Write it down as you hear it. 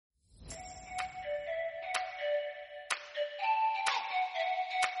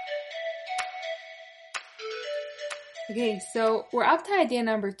Okay, so we're up to idea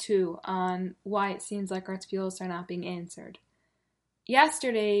number 2 on why it seems like our tefillos are not being answered.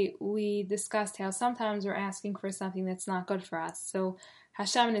 Yesterday, we discussed how sometimes we're asking for something that's not good for us. So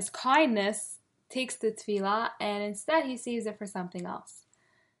Hashem, in His kindness, takes the tefillah and instead He saves it for something else.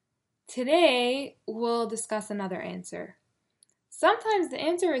 Today, we'll discuss another answer. Sometimes the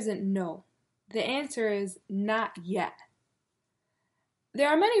answer isn't no. The answer is not yet. There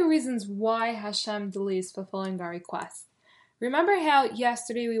are many reasons why Hashem delays fulfilling our request. Remember how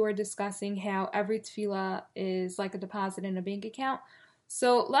yesterday we were discussing how every tefillah is like a deposit in a bank account?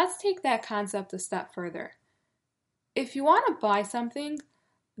 So let's take that concept a step further. If you want to buy something,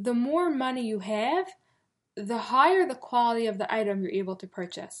 the more money you have, the higher the quality of the item you're able to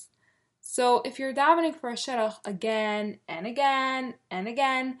purchase. So if you're davening for a shidduch again and again and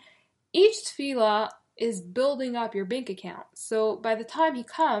again, each tefillah is building up your bank account. So by the time he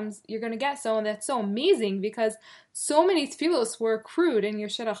comes, you're going to get someone that's so amazing because so many tefillos were accrued in your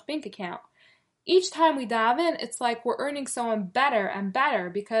shidduch bank account. Each time we daven, it's like we're earning someone better and better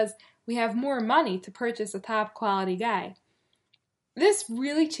because we have more money to purchase a top quality guy. This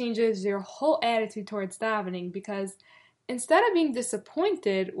really changes your whole attitude towards davening because instead of being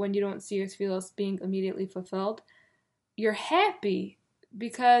disappointed when you don't see your tefillos being immediately fulfilled, you're happy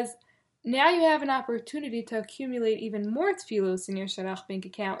because now you have an opportunity to accumulate even more tefillos in your shidduch bank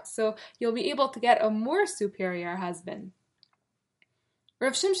account, so you'll be able to get a more superior husband.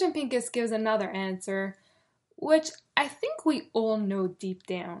 Rav Shimshon Pincus gives another answer, which I think we all know deep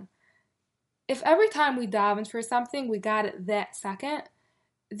down. If every time we davened for something we got it that second,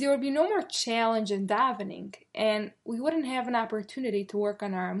 there would be no more challenge in davening, and we wouldn't have an opportunity to work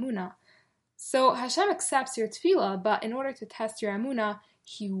on our emunah. So Hashem accepts your tefillah, but in order to test your emunah,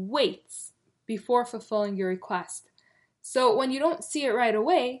 He waits before fulfilling your request. So when you don't see it right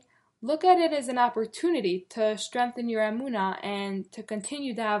away, look at it as an opportunity to strengthen your emunah and to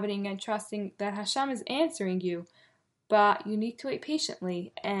continue davening and trusting that Hashem is answering you. But you need to wait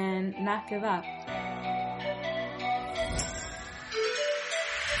patiently and not give up.